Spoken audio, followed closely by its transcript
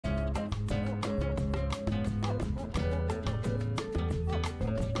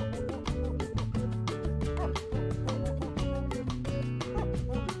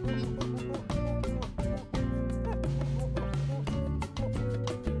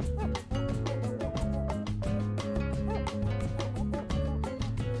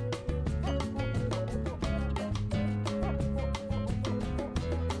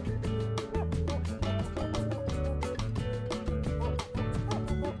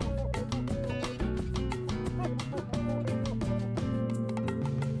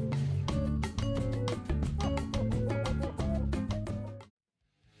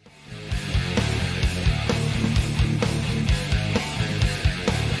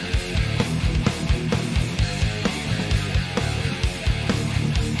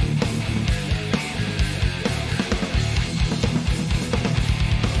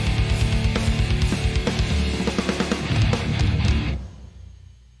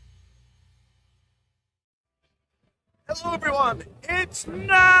Hello everyone, it's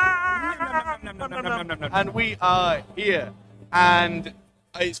NAMM! And we are here, and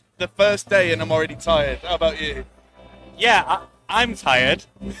it's the first day and I'm already tired. How about you? Yeah, I'm tired.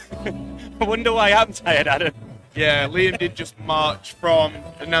 I wonder why I'm tired, Adam. Yeah, Liam did just march from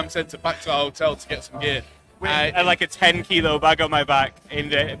the NAMM Centre back to our hotel to get some gear. With like a 10-kilo bag on my back in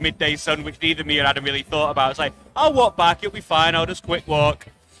the midday sun, which neither me or Adam really thought about. It's like, I'll walk back, it'll be fine, I'll just quick walk.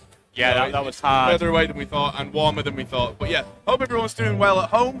 Yeah, that was hard. Further away than we thought and warmer than we thought. But yeah, hope everyone's doing well at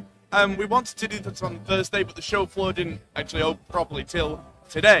home. We wanted to do this on Thursday, but the show floor didn't actually open properly till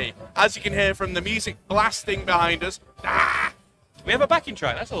today. As you can hear from the music blasting behind us. Ah! We have a backing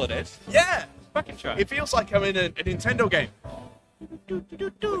track, that's all it is. Yeah! Backing track. It feels like I'm in a Nintendo game.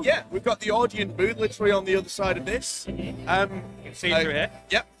 But yeah, we've got the Audient booth literally on the other side of this. You can see through here.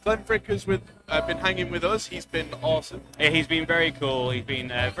 Yep, Glenn Frick has been hanging with us. He's been awesome. Yeah, he's been very cool. He's been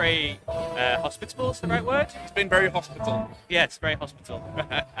very hospitable, is the right word? He's been very hospitable. Yeah, it's very hospitable.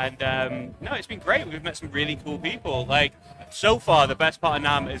 And no, it's been great. We've met some really cool people. Like, so far, the best part of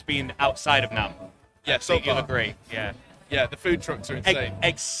NAMM has been outside of NAMM. Yeah, so you'll far. agree. Yeah. Yeah, the food trucks are insane.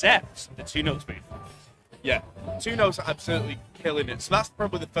 Except the Two Notes booth. Yeah, Two Notes are absolutely killing it. So that's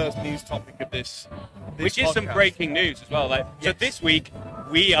probably the first news topic of this Which is some podcast. breaking news as well. Like, Yes. So this week,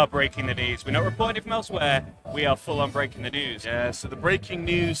 we are breaking the news. We're not reporting it from elsewhere. We are full on breaking the news. Yeah, so the breaking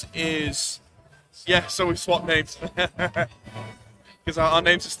news is... Yeah, so we've swapped names. Because our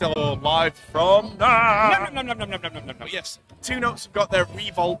names are still live from... But yes, Two Notes have got their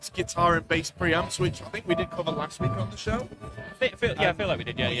Revolt guitar and bass preamps, which I think we did cover last week on the show. I feel like we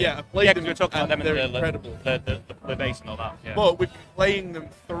did, yeah. I played them, because we were talking about them and and they're the, incredible. the bass and all that. Yeah. But we've been playing them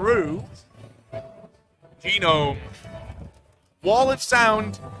through Genome. Wall of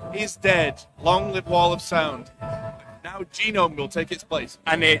Sound is dead. Long live Wall of Sound. Now Genome will take its place.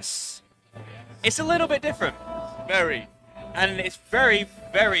 And it's a little bit different. Very. And it's very,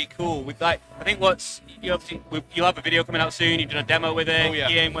 very cool. With like, I think you'll have a video coming out soon. You've done a demo with it. Oh, yeah.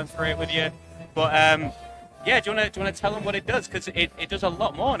 Ian went through it with you. But yeah, do you want to tell them what it does? Because it does a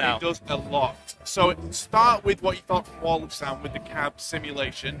lot more now. It does a lot. So start with what you thought from Wall of Sound with the cab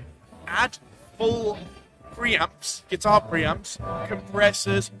simulation. Add full preamps, guitar preamps,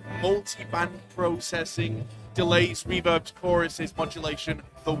 compressors, multi-band processing, delays, reverbs, choruses, modulation,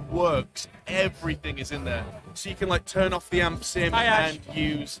 the works. Everything is in there. So you can like turn off the amp sim and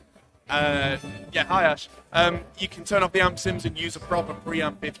use... yeah, hi Ash. You can turn off the amp sims and use a proper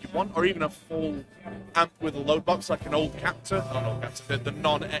preamp if you want, or even a full amp with a load box, like an old Captor, not an old Captor, the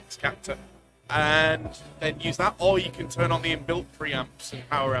non-X Captor, and then use that, or you can turn on the inbuilt preamps and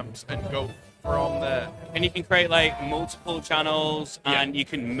power amps and go from there. And you can create like multiple channels, and you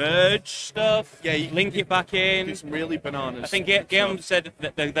can merge stuff. Yeah, you link it back in. Do some really bananas. I think Guillaume said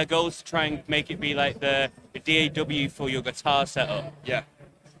that their goal is to try and make it be like the DAW for your guitar setup. Yeah.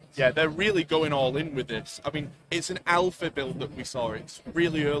 Yeah, they're really going all in with this. I mean, it's an alpha build that we saw. It's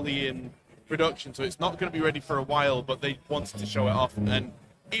really early in production, so it's not going to be ready for a while, but they wanted to show it off. And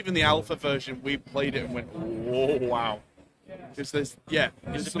even the alpha version, we played it and went, whoa, wow. Because there's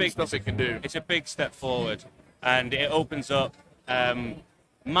some stuff it can do. It's a big step forward, and it opens up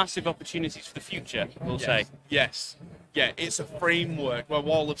massive opportunities for the future, we'll say. Yes. Yeah, it's a framework where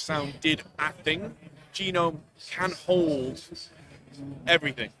Wall of Sound did a thing. Genome can hold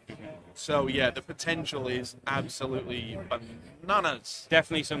everything. So yeah, the potential is absolutely bananas.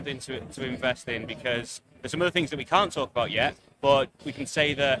 Definitely something to invest in, because there's some other things that we can't talk about yet, but we can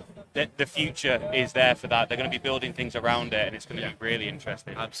say that the future is there for that. They're going to be building things around it, and it's going to be really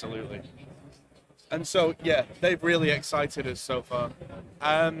interesting. Absolutely. And so, yeah, they've really excited us so far.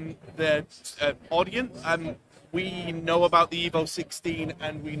 The Audient, we know about the Evo 16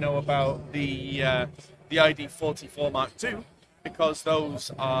 and we know about the ID44 Mark II, because those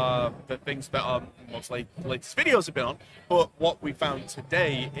are the things that our latest videos have been on. But what we found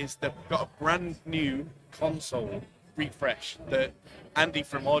today is they've got a brand new console refresh that Andy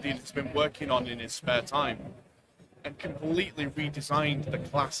from Audient has been working on in his spare time, and completely redesigned the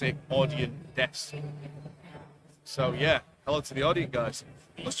classic Audient desk. So yeah, hello to the Audient guys.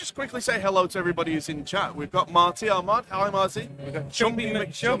 Let's just quickly say hello to everybody who's in chat. We've got Marty, our mod. Hi Marty. We've got Chumpy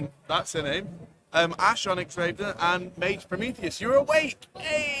McChump. That's her name. Ash, Onyx Raven, and Mage Prometheus. You're awake!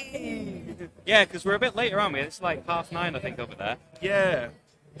 Hey! Yeah, because we're a bit later, aren't we? It's like 9:30, I think, over there. Yeah.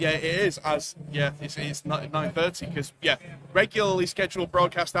 Yeah, it is. It's 9:30 because regularly scheduled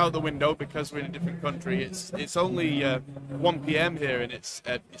broadcast out the window because we're in a different country. It's only 1 p.m. here, and it's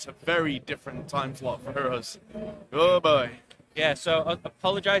a very different time slot for us. Oh boy. Yeah. So I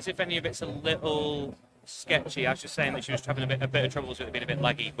apologise if any of it's a little sketchy. I was just saying that she was having a bit of troubles with it being a bit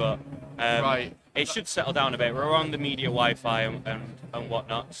laggy, but Right. It should settle down a bit. We're on the media Wi-Fi and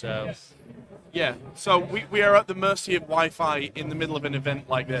whatnot, so... Yeah, so we are at the mercy of Wi-Fi in the middle of an event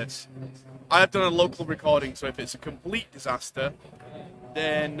like this. I have done a local recording, so if it's a complete disaster,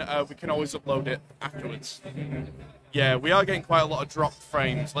 then we can always upload it afterwards. Yeah, we are getting quite a lot of dropped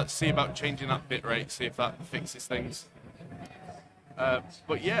frames. Let's see about changing that bitrate, see if that fixes things.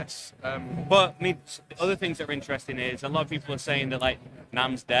 But yes. But I mean, other things that are interesting is a lot of people are saying that like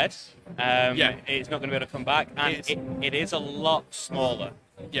NAMM's dead. Yeah, it's not going to be able to come back, and it is a lot smaller.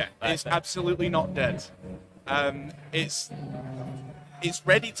 Yeah, it's absolutely not dead. It's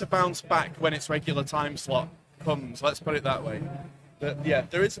ready to bounce back when its regular time slot comes. Let's put it that way. But yeah,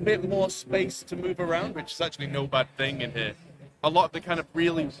 there is a bit more space to move around, which is actually no bad thing in here. A lot of the kind of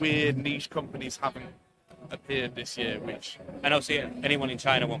really weird niche companies haven't appeared this year, which... And obviously anyone in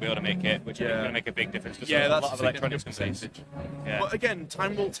China won't be able to make it, which is going to make a big difference. Yeah, that's a lot of electronics companies. Yeah. But again,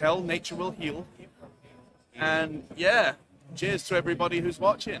 time will tell, nature will heal. And yeah, cheers to everybody who's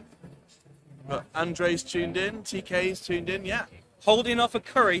watching. But Andre's tuned in, TK's tuned in, yeah. Holding off a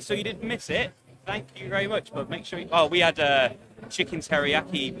curry so you didn't miss it. Thank you very much, but make sure... we had a chicken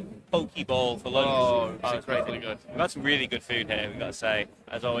teriyaki poke bowl for lunch. Oh, it's really good. We've got some really good food here, we've got to say,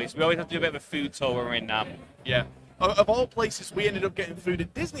 as always. We always have to do a bit of a food tour when we're in NAMM. Yeah. Of all places, we ended up getting food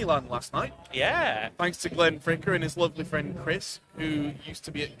at Disneyland last night. Yeah. Thanks to Glenn Fricker and his lovely friend Chris, who used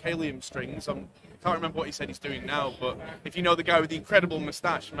to be at Kalium Strings. I can't remember what he said he's doing now, but if you know the guy with the incredible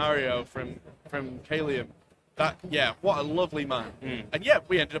moustache, Mario from Kalium, what a lovely man. And yeah,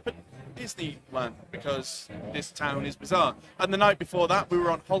 we ended up at Disneyland because this town is bizarre. And the night before that, we were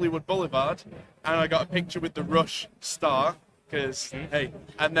on Hollywood Boulevard, and I got a picture with the Rush star. Because hey,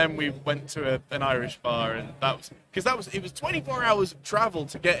 and then we went to an Irish bar, and it was 24 hours of travel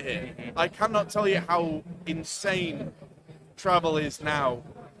to get here. I cannot tell you how insane travel is now,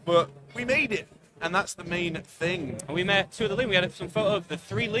 but we made it, and that's the main thing. And we met two of the Liams. We had some photo of the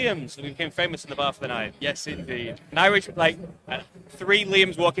three Liams that became famous in the bar for the night. Yes, indeed. An Irish, three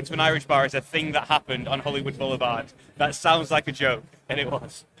Liams walk into an Irish bar is a thing that happened on Hollywood Boulevard. That sounds like a joke, and it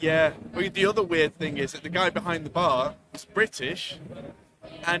was. Yeah, but the other weird thing is that the guy behind the bar was British,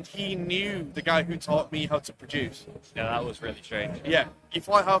 and he knew the guy who taught me how to produce. Yeah, that was really strange. Yeah, you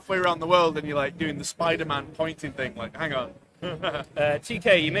fly halfway around the world and you're like doing the Spider-Man pointing thing, like, hang on.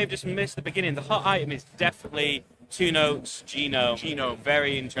 TK, you may have just missed the beginning. The hot item is definitely 2 Notes, Genome.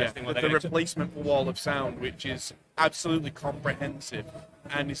 Very interesting. Yeah, the replacement for Wall of Sound, which is absolutely comprehensive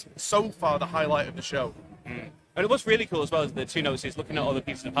and is so far the highlight of the show. And what's really cool as well is the 2 Notes is looking at all the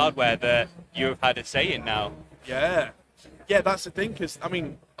pieces of hardware that you have had a say in now. Yeah, that's the thing, because I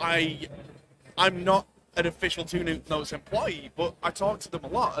mean, I'm not an official 2 Notes employee, but I talk to them a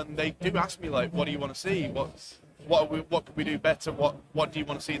lot, and they do ask me like, what do you want to see? What could we do better? What do you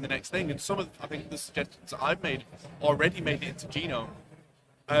want to see in the next thing? And some of, I think, the suggestions that I've made already made it into Genome.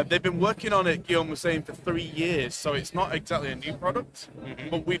 They've been working on it, Guillaume was saying, for 3 years, so it's not exactly a new product,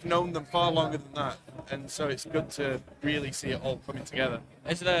 but we've known them far longer than that, and so it's good to really see it all coming together.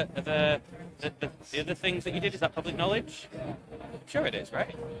 Is the other things that you did, is that public knowledge? I'm sure it is,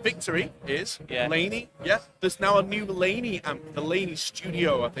 right? Victory is. Yeah. Laney, yeah. There's now a new Laney amp, the Laney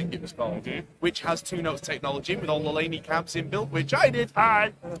Studio, I think it was called, which has 2 Notes technology with all the Laney cabs inbuilt, which I did.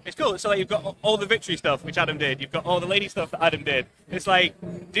 Hi! It's cool. So you've got all the Victory stuff, which Adam did. You've got all the Laney stuff that Adam did. It's like,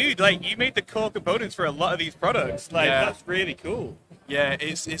 dude, you made the core components for a lot of these products. That's really cool. Yeah,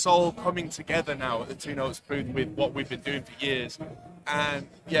 it's all coming together now at the 2 Notes booth with what we've been doing for years. And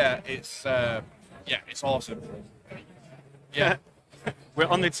yeah, it's awesome. Yeah. We're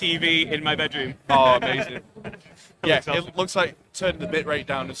on the TV in my bedroom. Oh, amazing. Yeah, it looks like turning the bit rate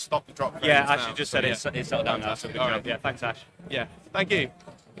down and stop the drop. Yeah, Ash just said it's settled down now, so good job. Right. Yeah, thanks, Ash. Yeah, thank you.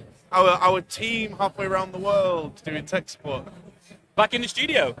 Our team halfway around the world doing tech support. Back in the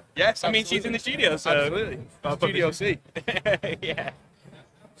studio. Yes, absolutely. I mean, she's in the studio, so... Absolutely. Studio C. Yeah.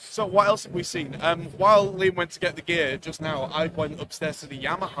 So what else have we seen? While Liam went to get the gear just now, I went upstairs to the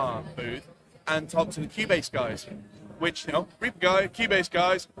Yamaha booth and talked to the Cubase guys. Which, Reaper guy, Cubase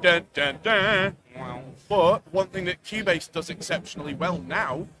guys, dun dun dun. Wow. But one thing that Cubase does exceptionally well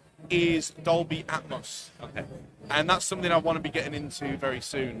now is Dolby Atmos. Okay. And that's something I want to be getting into very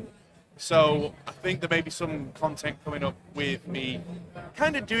soon. So I think there may be some content coming up with me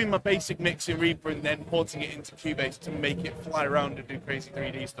kind of doing my basic mix in Reaper and then porting it into Cubase to make it fly around and do crazy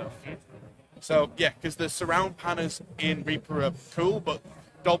 3D stuff. So yeah, because the surround panners in Reaper are cool, but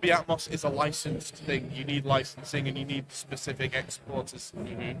Dolby Atmos is a licensed thing. You need licensing and you need specific exporters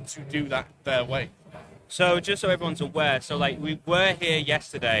to do that their way. So just so everyone's aware, so we were here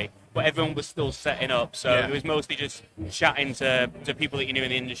yesterday but everyone was still setting up. So Yeah. it was mostly just chatting to people that you knew in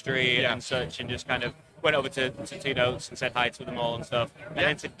the industry Yeah. and such, and just kind of went over to Two Notes and said hi to them all and stuff. And Yeah.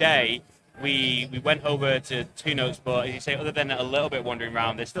 then today, we went over to Two Notes, but as you say, other than a little bit wandering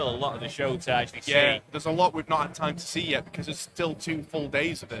around, there's still a lot of the show to actually Yeah, see. there's a lot we've not had time to see yet because there's still 2 full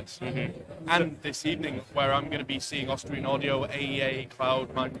days of this. And this evening, where I'm going to be seeing Austrian Audio, AEA,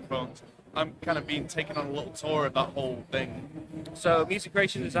 Cloud, microphones, I'm kind of being taken on a little tour of that whole thing. So Music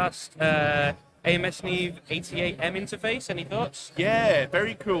Creation has asked AMS Neve 88M interface. Any thoughts? Yeah,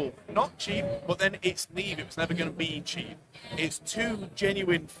 very cool. Not cheap, but then it's Neve. It was never going to be cheap. It's 2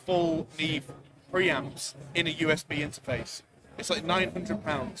 genuine full Neve preamps in a USB interface. It's like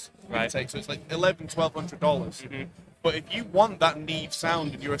 £900. Right. So it's like $1,100. But if you want that Neve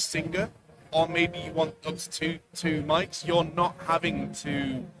sound and you're a singer, or maybe you want up to two mics, you're not having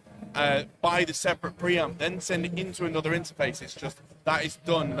to buy the separate preamp, then send it into another interface. It's just, that is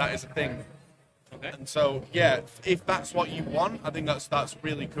done, that is a thing. Okay. And so, yeah, if that's what you want, I think that's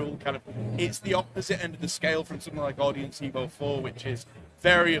really cool. Kind of, it's the opposite end of the scale from something like Audient Evo 4, which is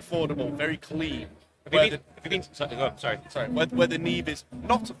very affordable, very clean. Where the Neve is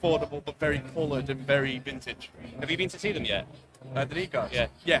not affordable, but very coloured and very vintage. Have you been to see them yet? The Neve guys? Yeah.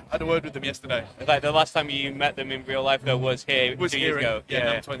 Yeah, I had a word with them yesterday. Like the last time you met them in real life, though, was here Was 2 here years in- ago. yeah,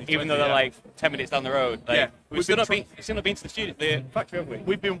 NAMM 2020, Even though they're yeah. like 10 minutes down the road. Like, Yeah. we've still not been to the studio, the factory, have we?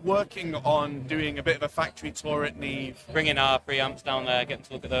 We've been working on doing a bit of a factory tour at Neve. Bringing our preamps down there, getting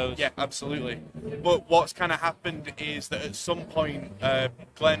to look at those. Yeah, absolutely. But what's kind of happened is that at some point,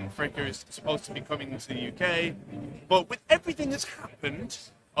 Glenn Fricker is supposed to be coming to the UK. But with everything that's happened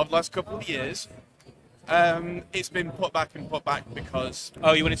over the last couple of years, it's been put back because...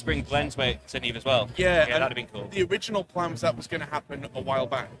 Oh, you wanted to bring Glenn to Neve as well? Yeah, that'd have been cool. The original plan was that was going to happen a while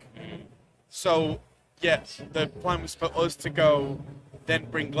back. So, yeah, the plan was for us to go, then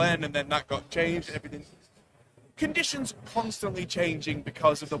bring Glenn, and then that got changed. Everything. Conditions constantly changing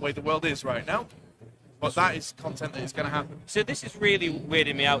because of the way the world is right now. But that is content that is going to happen. So this is really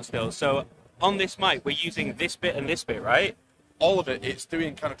weirding me out still. So on this mic, we're using this bit and this bit, right? All of it, it's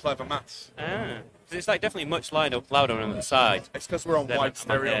doing kind of clever maths. Ah. So it's like definitely much louder on the side. It's because we're on Then wide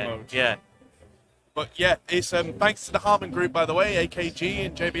stereo yeah. mode. Yeah. But yeah, it's thanks to the Harman Group, by the way, AKG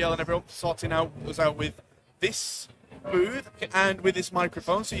and JBL and everyone for sorting us out with this booth and with this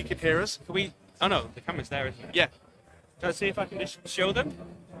microphone so you can hear us. Can we... Oh no, the camera's there, isn't it? Yeah. Let's see if I can just show them.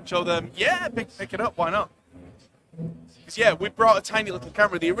 Show them, yeah, pick it up, why not? Because yeah, we brought a tiny little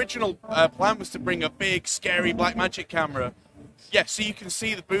camera. The original plan was to bring a big, scary Blackmagic camera. Yeah, so you can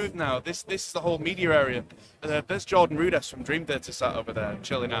see the booth now. This is the whole media area. There's Jordan Rudess from Dream Theater sat over there,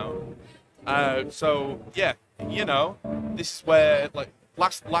 chilling out. So yeah, you know, this is where like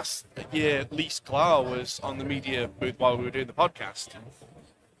last year, Lise Klar was on the media booth while we were doing the podcast.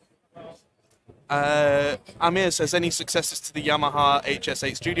 Amir says, any successes to the Yamaha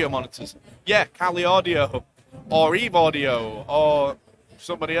HS8 studio monitors? Yeah, Kali Audio, or Eve Audio, or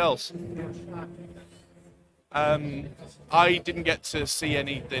somebody else. I didn't get to see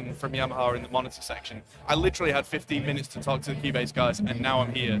anything from Yamaha in the monitor section. I literally had 15 minutes to talk to the Keybase guys, and now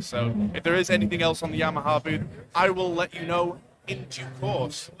I'm here. So if there is anything else on the Yamaha booth, I will let you know in due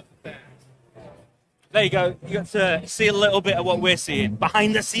course. There you go. You got to see a little bit of what we're seeing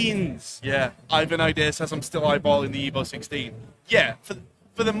behind the scenes. Yeah, Ivan Idea says I'm still eyeballing the Evo 16. Yeah,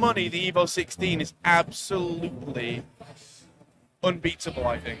 for the money, the Evo 16 is absolutely unbeatable,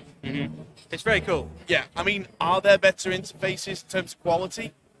 I think. Mm-hmm. It's very cool. Yeah, I mean, are there better interfaces in terms of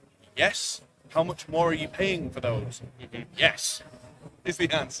quality? Yes. How much more are you paying for those? Mm-hmm. Yes, is the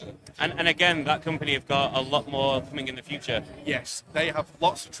answer. And again, that company have got a lot more coming in the future. Yes, they have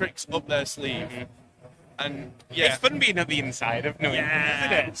lots of tricks up their sleeve. Mm-hmm. And yeah, It's fun being on the inside of knowing,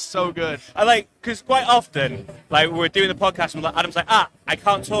 isn't it? it's so good. I like, because quite often, like, we're doing the podcast and Adam's like, I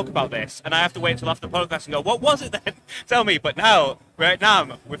can't talk about this. And I have to wait until after the podcast and go, what was it then? Tell me. But now, right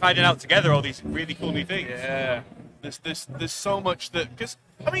now, we're finding out together all these really cool new things. Yeah, there's so much that, because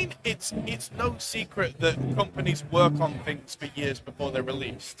I mean, it's no secret that companies work on things for years before they're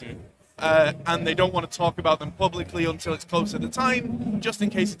released. And they don't want to talk about them publicly until it's closer to time, just in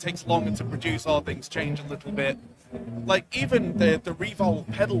case it takes longer to produce or things change a little bit. Like even the Revol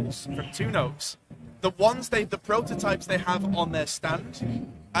pedals from Two Notes, the prototypes they have on their stand,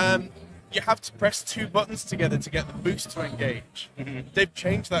 you have to press 2 buttons together to get the boost to engage. Mm-hmm. They've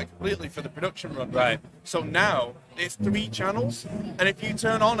changed that completely for the production run. Right. So now it's 3 channels, and if you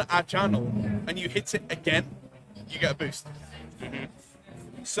turn on a channel and you hit it again, you get a boost. Mm-hmm.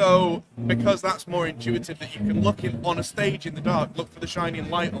 So, because that's more intuitive, that you can look on a stage in the dark, look for the shining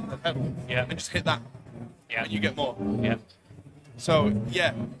light on the pedal, Yeah. and just hit that, Yeah. and you get more. Yeah. So,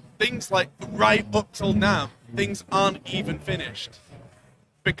 yeah, things like right up till now, things aren't even finished.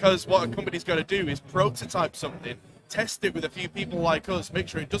 Because what a company's got to do is prototype something, test it with a few people like us, make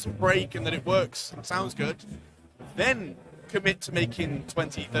sure it doesn't break and that it works and sounds good, then commit to making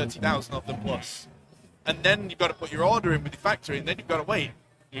 20, 30,000 of them plus. And then you've got to put your order in with the factory, and then you've got to wait.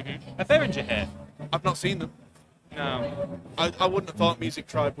 Are Behringer here? I've not seen them. No. I wouldn't have thought Music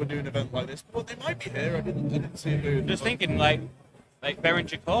Tribe would do an event like this, but they might be here. I didn't see a booth. Just thinking, like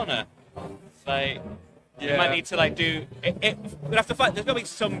Behringer Corner. Like, you might need to, like, do... we'd have to find... There's got to be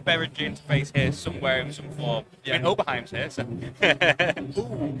some Behringer interface here somewhere in some form. Yeah. I mean, Oberheim's here, so...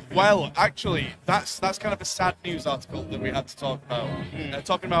 Ooh, well, actually, that's kind of a sad news article that we had to talk about.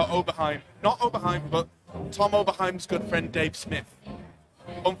 Talking about Oberheim. Not Oberheim, but Tom Oberheim's good friend Dave Smith.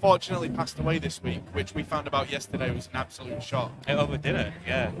 Unfortunately passed away this week, which we found about yesterday was an absolute shock. Over dinner,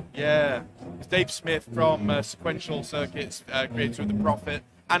 yeah. Yeah. It's Dave Smith from Sequential Circuits, creator of The Prophet.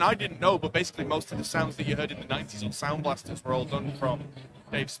 And I didn't know, but basically most of the sounds that you heard in the 90s on Sound Blasters were all done from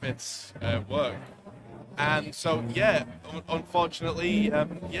Dave Smith's work. And so, yeah, unfortunately,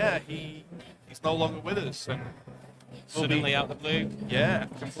 he's no longer with us. And Suddenly out of the blue. Yeah,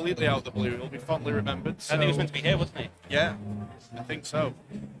 completely out of the blue. He'll be fondly remembered. So, And he was meant to be here, wasn't he? Yeah, I think so.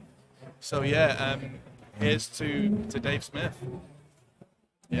 So, yeah, here's to Dave Smith.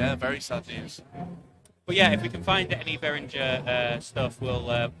 Yeah, very sad news. But yeah, if we can find any Behringer stuff,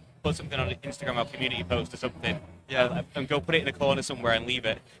 we'll put something on Instagram or community post or something. Yeah. And go put it in a corner somewhere and leave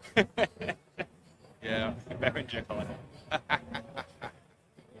it. Yeah. Behringer corner.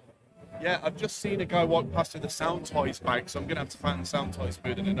 Yeah, I've just seen a guy walk past with a Sound Toys bag, so I'm going to have to find the Sound Toys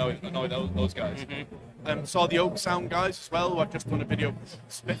booth and annoy those guys. Saw the Oak Sound guys as well, who I've just done a video with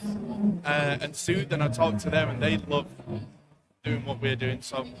Smith and Soothe, and I talked to them, and they love doing what we're doing.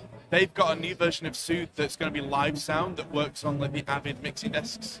 So they've got a new version of Soothe that's going to be live sound that works on like the Avid mixing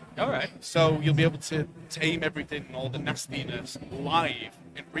desks. All right. So you'll be able to tame everything, all the nastiness, live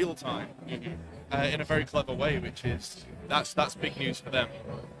in real time in a very clever way, which is that's big news for them.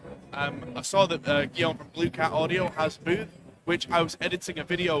 I saw that Guillaume from Blue Cat Audio has a booth, which I was editing a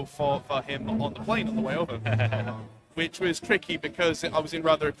video for him on the plane on the way over, which was tricky because I was in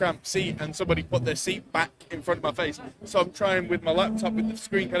rather a cramped seat and somebody put their seat back in front of my face. So I'm trying with my laptop with the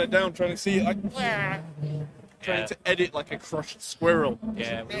screen kind of down, trying to see it like, trying to edit like a crushed squirrel.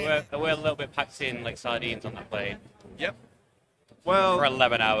 Yeah, we're a little bit packed in like sardines on that plane. Yep. Well, for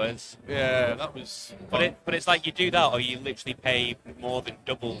 11 hours. Yeah, that was. But it's like you do that, or you literally pay more than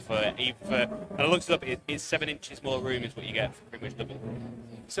double for. And it looks up, it's 7 inches more room is what you get for pretty much double.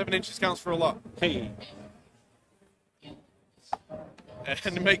 7 inches counts for a lot. Hey.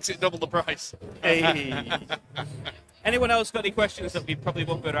 And it makes it double the price. Hey. Anyone else got any questions that we probably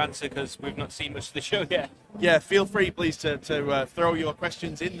won't be able to answer because we've not seen much of the show yet? Yeah, feel free, please, to throw your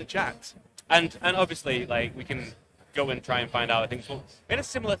questions in the chat. And obviously, like, we can go and try and find out. I think we had a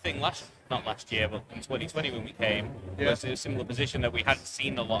similar thing not last year, but in 2020 when we came, it was a similar position that we hadn't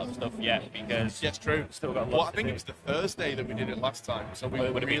seen a lot of stuff yet because yes, true. Still got I think it was the Thursday that we did it last time, so we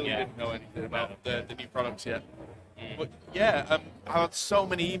really didn't know anything about the new products yet. But yeah, I had so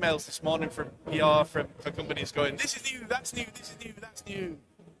many emails this morning from PR for companies going, this is new, that's new, this is new, that's new.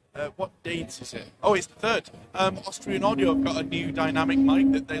 What date is it? Oh, it's the 3rd. Austrian Audio have got a new dynamic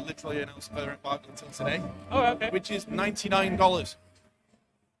mic that they literally announced for Preamp Bank until today. Oh, okay. Which is $99.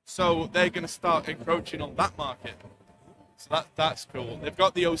 So they're going to start encroaching on that market. So that's cool. They've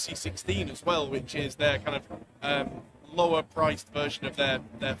got the OC16 as well, which is their kind of lower priced version of their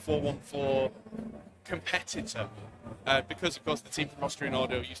 414 competitor. Because, of course, the team from Austrian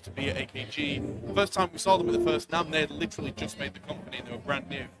Audio used to be at AKG. The first time we saw them at the first NAMM, they had literally just made the company and they were brand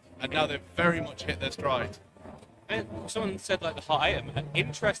new. And now they've very much hit their stride. And someone said, like, the hot item. And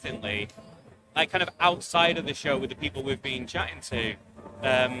interestingly, like, kind of outside of the show with the people we've been chatting to,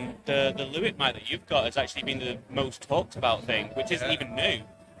 the Lewitt mic that you've got has actually been the most talked about thing, which isn't even new.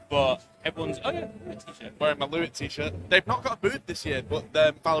 But everyone's, Lewitt t-shirt. Wearing my Lewitt t-shirt. They've not got a booth this year, but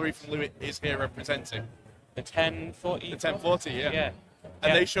Valerie from Lewitt is here representing. The 1040? The 1040, yeah.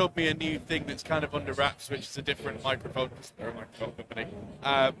 And they showed me a new thing that's kind of under wraps, which is a different microphone, because they're a microphone company.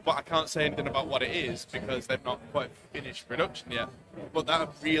 But I can't say anything about what it is, because they've not quite finished production yet. But that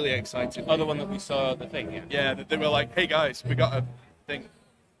really excited me. Oh, the one that we saw at the thing, yeah? Yeah, they were like, hey guys, we got a thing.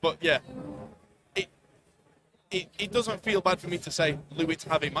 But yeah, it doesn't feel bad for me to say Lewitt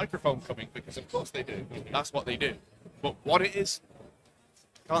have a microphone coming, because of course they do. That's what they do. But what it is,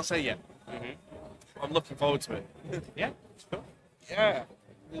 can't say yet. I'm looking forward to it. Yeah, it's cool. Yeah.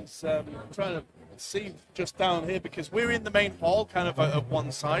 It's, I'm trying to see just down here because we're in the main hall kind of at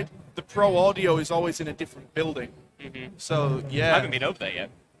one side. The Pro Audio is always in a different building. So, yeah. I haven't been over there yet.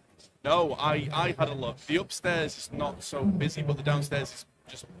 No, I had a look. The upstairs is not so busy, but the downstairs is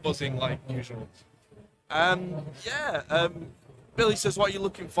just buzzing like usual. Yeah. Billy says, what are you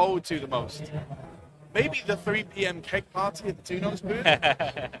looking forward to the most? Maybe the 3 p.m. keg party at the Two Notes booth.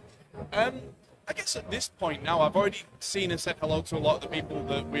 I guess at this point now, I've already seen and said hello to a lot of the people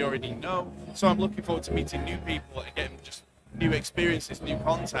that we already know. So I'm looking forward to meeting new people and getting just new experiences, new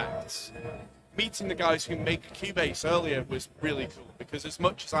contacts. Meeting the guys who make Cubase earlier was really cool, because as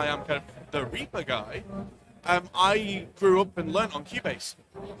much as I am kind of the Reaper guy, I grew up and learnt on Cubase.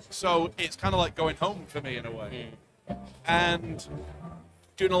 So it's kind of like going home for me in a way. And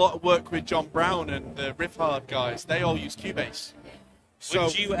doing a lot of work with John Brown and the Riff Hard guys, they all use Cubase. So,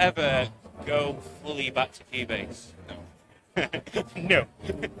 would you ever go fully back to Cubase? No. No.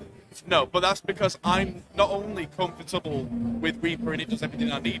 No, but that's because I'm not only comfortable with Reaper and it does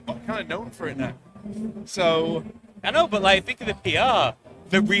everything I need, but I'm kind of known for it now. So... I know, but like, think of the PR.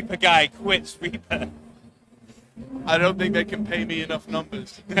 The Reaper guy quits Reaper. I don't think they can pay me enough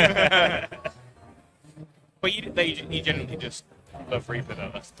numbers. But you generally just love Reaper, though.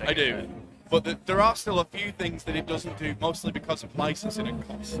 That's the thing. I do. But there are still a few things that it doesn't do, mostly because of licensing and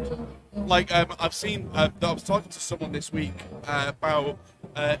cost. Like, I've seen... I was talking to someone this week about...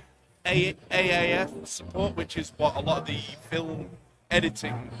 AAF support, which is what a lot of the film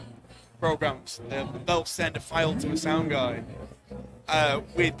editing programs, they'll send a file to a sound guy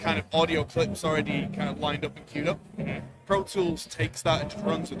with kind of audio clips already kind of lined up and queued up. Pro Tools takes that and just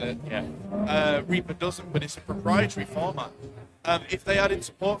runs with it. Yeah. Reaper doesn't, but it's a proprietary format. If they added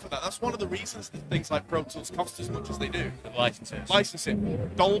support for that, that's one of the reasons that things like Pro Tools cost as much as they do. The licenses.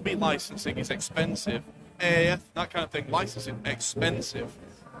 Licensing. Dolby licensing is expensive. AAF, that kind of thing, licensing, expensive.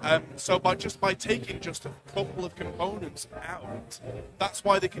 So by taking just a couple of components out, that's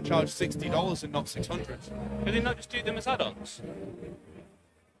why they can charge $60 and not $600. Could they not just do them as add-ons?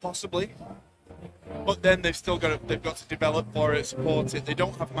 Possibly, but then they've got to develop for it, support it. They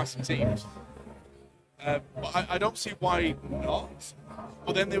don't have massive teams. But I don't see why not.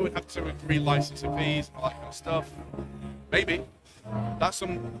 But then they would have to agree licensing fees and all that kind of stuff. Maybe.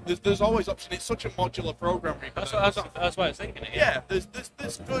 There's always option. It's such a modular program. That's what I was thinking. Yeah, there's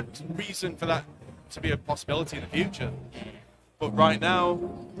good reason for that to be a possibility in the future. But right now,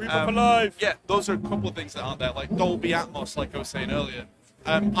 Reaper for life. Yeah, those are a couple of things that aren't there, like Dolby Atmos, like I was saying earlier.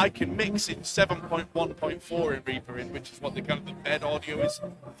 I can mix in 7.1.4 in Reaper, which is what the kind of the bed audio is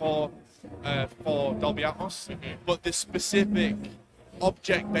for Dolby Atmos. But this specific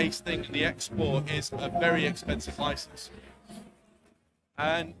object-based thing in the export is a very expensive license.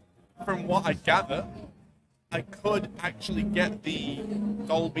 And from what I gather, I could actually get the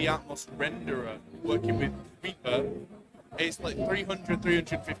Dolby Atmos renderer working with Reaper. It's like $300,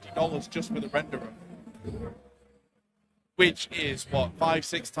 $350 just for the renderer. Which is, what,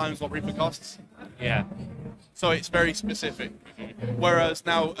 5-6 times what Reaper costs? Yeah. So it's very specific. Whereas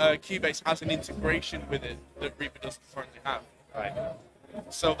now Cubase has an integration with it that Reaper doesn't currently have. Right.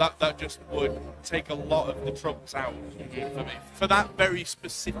 So that just would take a lot of the troubles out for me, for that very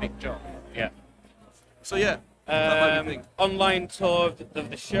specific job. Yeah. So yeah, that might be the thing. Online tour of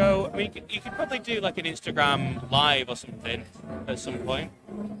the show. I mean, you could probably do like an Instagram live or something at some point.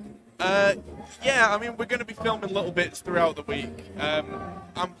 Yeah, I mean, we're going to be filming little bits throughout the week.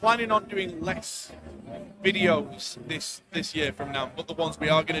 I'm planning on doing less videos this year from now, but the ones we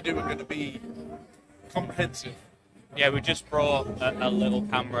are going to do are going to be comprehensive. Yeah, we just brought a little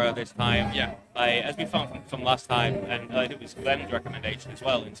camera this time. Yeah. Like, as we found from last time, and it was Glenn's recommendation as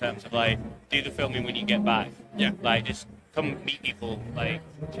well, in terms of like, do the filming when you get back. Yeah. Like, just come meet people, like,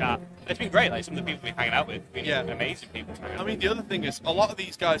 chat. It's been great. Like, some of the people we've been hanging out with, been amazing people to hang out I mean, the other thing is, a lot of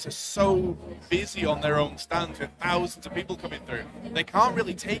these guys are so busy on their own stands with thousands of people coming through. They can't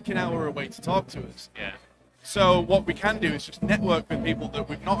really take an hour away to talk to us. Yeah. So what we can do is just network with people that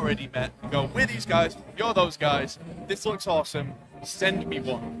we've not already met and go, we're these guys, you're those guys, this looks awesome, send me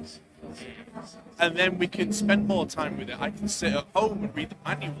one. And then we can spend more time with it. I can sit at home and read the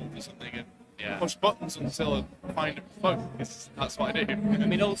manual or something and push buttons until I find a plug, because that's what I do. I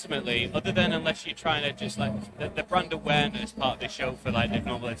mean, ultimately, other than unless you're trying to just like, the brand awareness part of the show for like the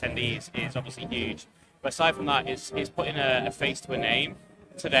normal attendees is obviously huge. But aside from that, it's putting a face to a name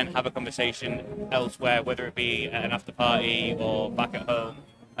to then have a conversation elsewhere, whether it be at an after party or back at home.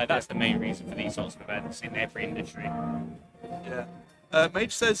 That's the main reason for these sorts of events in every industry. Yeah.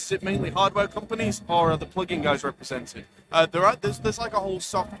 Mage says, is it mainly hardware companies or are the plugin guys represented? There's like a whole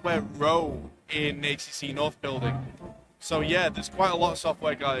software row in ACC North building. So yeah, there's quite a lot of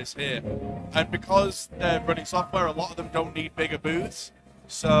software guys here. And because they're running software, a lot of them don't need bigger booths.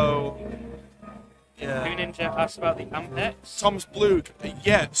 So Yeah. Poo Ninja asked about the Amp X. Tom's Blue,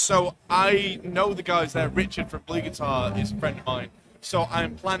 yeah. So I know the guys there. Richard from Blue Guitar is a friend of mine. So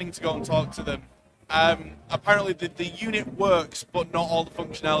I'm planning to go and talk to them. Apparently the unit works, but not all the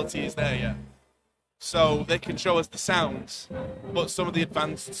functionality is there yet. So they can show us the sounds, but some of the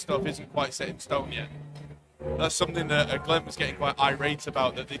advanced stuff isn't quite set in stone yet. That's something that Glenn was getting quite irate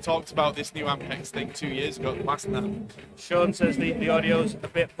about, that they talked about this new Amp X thing 2 years ago, last NAMM. Sean says the audio's a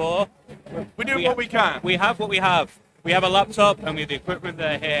bit poor. We're doing what we can. We have what we have. We have a laptop and we have the equipment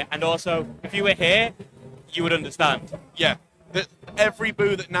that are here. And also, if you were here, you would understand. Yeah. Every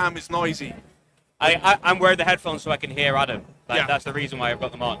booth at NAMM is noisy. I'm wearing the headphones so I can hear Adam. Yeah. That's the reason why I've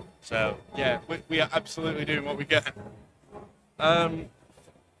got them on. So yeah, we are absolutely doing what we can.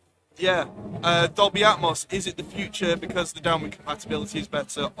 Yeah, Dolby Atmos, is it the future because the downward compatibility is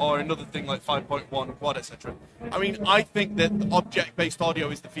better, or another thing like 5.1 quad, etc.? I mean, I think that object-based audio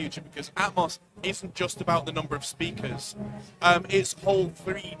is the future because Atmos isn't just about the number of speakers. It's whole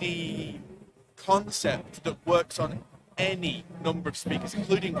 3D concept that works on any number of speakers,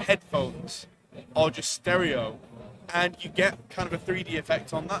 including headphones or just stereo, and you get kind of a 3D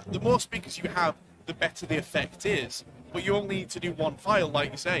effect on that. The more speakers you have, the better the effect is. But you only need to do one file,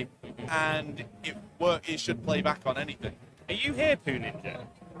 like you say, and it should play back on anything. are you here, Poo Ninja?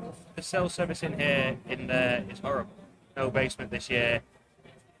 The cell service in here in there is horrible. No basement this year.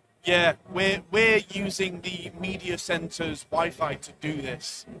 Yeah, we're using the media center's Wi-Fi to do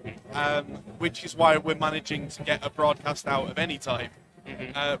this, which is why we're managing to get a broadcast out of any type.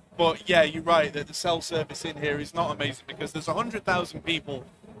 But yeah, you're right that the cell service in here is not amazing because there's 100,000 people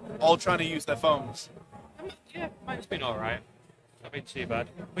all trying to use their phones. Yeah, mine's been all right. Not been too bad.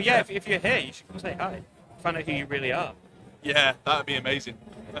 But yeah, if you're here, you should come say hi. Find out who you really are. Yeah, that'd be amazing.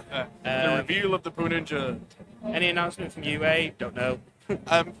 The reveal of the Poo Ninja. Any announcement from UA? Don't know.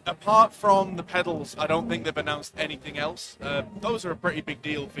 Apart from the pedals, I don't think they've announced anything else. Those are a pretty big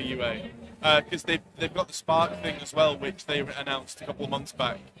deal for UA because they've got the Spark thing as well, which they announced a couple of months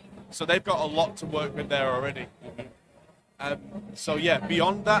back. So they've got a lot to work with there already. So yeah,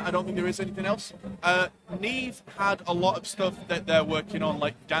 beyond that, I don't think there is anything else. Neve had a lot of stuff that they're working on,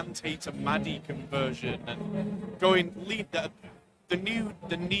 like Dante to MADI conversion, and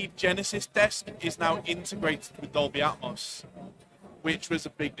the Neve Genesis desk is now integrated with Dolby Atmos, which was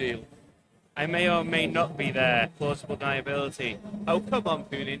a big deal. I may or may not be there. Plausible deniability. Oh, come on,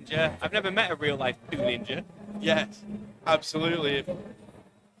 Poo Ninja. I've never met a real-life Poo Ninja. Yes, absolutely.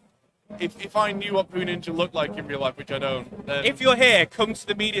 If I knew what Poo Ninja looked like in real life, which I don't, then... If you're here, come to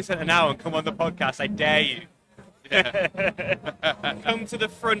the media centre now and come on the podcast. I dare you. Yeah. Come to the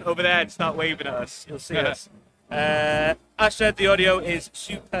front over there and start waving at us. You'll see us. Ash said the audio is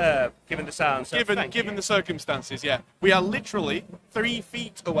superb, given the sound. So given the circumstances, yeah. We are literally 3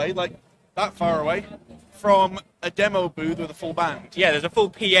 feet away, like that far away, from a demo booth with a full band. Yeah, there's a full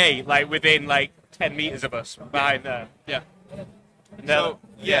PA like within like 10 meters of us behind there. Yeah. So,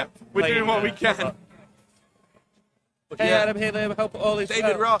 yeah, we're doing what we can. Hey, yeah. Adam, hey, I hope all is David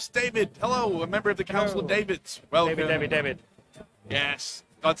well. Ross, David, hello, a member of the Council of Davids. Welcome. David. Yes,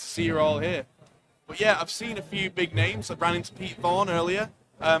 glad to see you all here. But yeah, I've seen a few big names. I ran into Pete Thorne earlier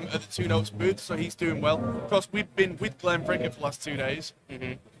at the Two Notes booth, so he's doing well. Of course, we've been with Glenn Frickett for the last 2 days.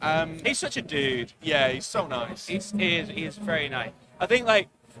 He's such a dude. Yeah, he's so nice. He is very nice. I think, like,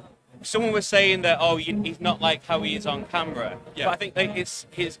 someone was saying that, he's not like how he is on camera. Yeah. But I think like it's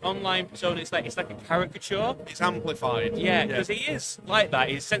his online persona. It's like a caricature. It's amplified. Yeah, because he is like that.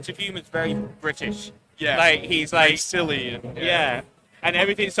 His sense of humor is very British. Yeah. Like he's like silly. And, yeah, and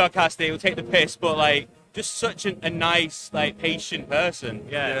everything's sarcastic. He'll take the piss, but like just such a nice, like patient person.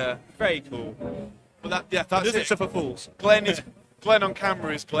 Yeah. Very cool. But that's doesn't it. suffer fools. Glenn on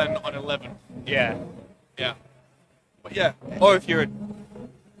camera is Glenn on 11. Yeah. Yeah. But yeah. Or if you're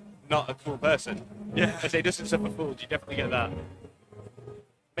not a cool person. Yeah. I say doesn't suffer fools, you definitely get that.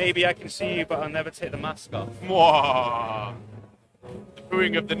 Maybe I can see you, but I'll never take the mask off. Mwah. The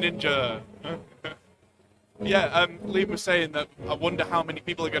booing of the ninja. Yeah, Liam was saying that I wonder how many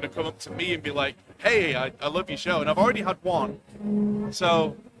people are going to come up to me and be like, hey, I love your show. And I've already had one.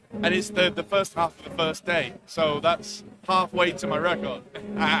 So, and it's the first half of the first day. So that's halfway to my record.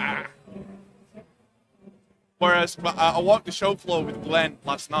 Whereas I walked the show floor with Glenn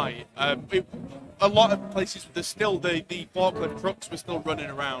last night. A lot of places, there's still the forklift trucks were still running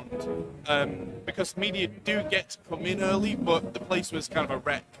around because media do get to come in early, but the place was kind of a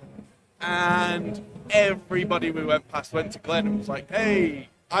wreck. And everybody we went past went to Glenn and was like, hey,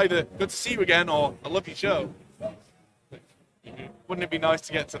 either good to see you again or I love your show. Wouldn't it be nice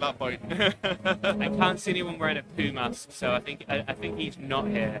to get to that point? I can't see anyone wearing a poo mask, so I think he's not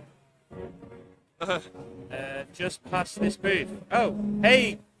here. Just past this booth. Oh,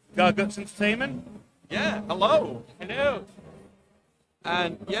 hey, Garguts Entertainment. Yeah, hello. Hello.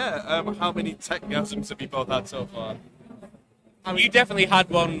 And yeah, how many techgasms have you both had so far? You definitely had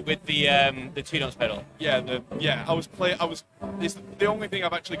one with the 2-notes pedal. Yeah, it's the only thing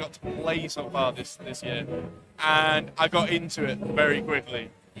I've actually got to play so far this year, and I got into it very quickly.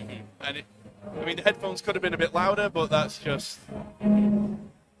 And the headphones could have been a bit louder, but that's just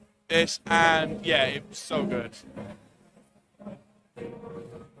this. And yeah, it was so good.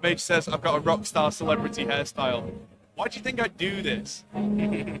 Mage says I've got a rock star celebrity hairstyle. Why do you think I do this?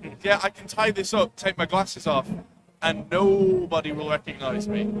 Yeah, I can tie this up, take my glasses off, and nobody will recognize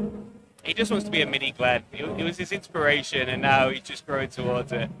me. He just wants to be a mini Glenn. It was his inspiration, and now he's just growing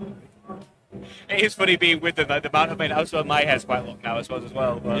towards it. It is funny being with them. Like, the amount of also my hair's quite long now, I suppose, as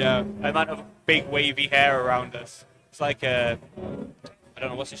well. But yeah. The amount of big wavy hair around us. It's like I don't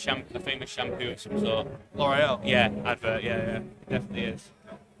know, what's a famous shampoo of some sort. L'Oreal. Yeah, advert. Yeah, it definitely is.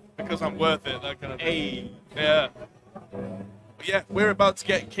 Because I'm worth it. That kind of. Hey. Yeah. But yeah, we're about to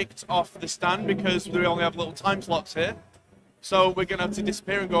get kicked off the stand because we only have little time slots here. So we're going to have to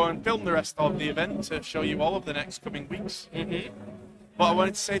disappear and go and film the rest of the event to show you all of the next coming weeks. But I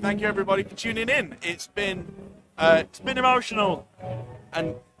wanted to say thank you everybody for tuning in. It's been emotional.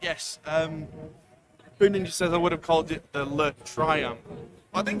 And yes, Boo Ninja says I would have called it the Le Triumph.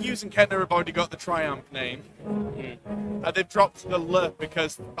 I think Hughes and Kettner have already got the Triumph name. They've dropped the Le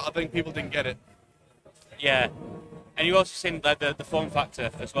because I think people didn't get it. Yeah. And you also seen that the form factor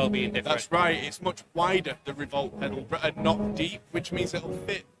as well being different. That's right. It's much wider, the Revolt pedal, and not deep, which means it'll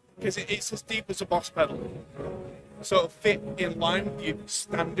fit, because it's as deep as a Boss pedal. So it'll fit in line with your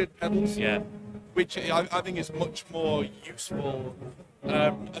standard pedals. Yeah. Which I think is much more useful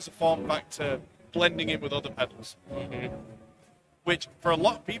as a form factor, blending in with other pedals. Which, for a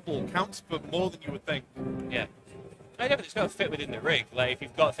lot of people, counts for more than you would think. Yeah. I definitely, it's got to fit within the rig. Like, if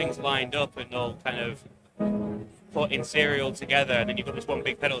you've got things lined up and all kind of put in serial together, and then you've got this one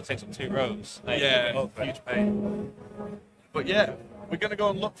big pedal that takes up 2 rows. Like, yeah, huge pain. But yeah, we're going to go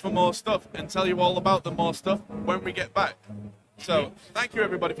and look for more stuff and tell you all about the more stuff when we get back. So, thank you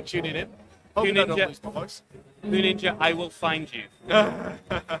everybody for tuning in. Hope I don't lose my voice. Boo Ninja, I will find you.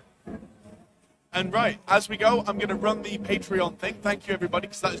 And right, as we go, I'm going to run the Patreon thing. Thank you, everybody,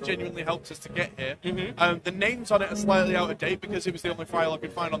 because that has genuinely helped us to get here. The names on it are slightly out of date because it was the only file I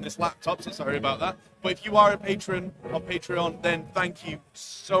could find on this laptop, so sorry about that. But if you are a patron on Patreon, then thank you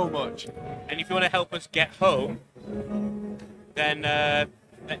so much. And if you want to help us get home, then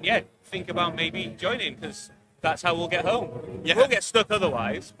yeah, think about maybe joining, because that's how we'll get home. Yeah. We'll get stuck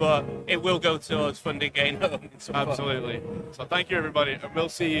otherwise, but it will go towards funding getting home. Absolutely. So thank you, everybody, and we'll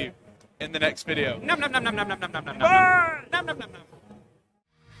see you in the next video.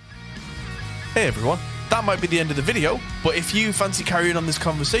 Hey everyone, that might be the end of the video, but if you fancy carrying on this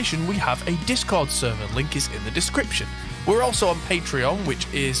conversation, we have a Discord server, link is in the description. We're also on Patreon,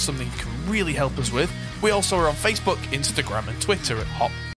 which is something you can really help us with. We also are on Facebook, Instagram and Twitter at Hop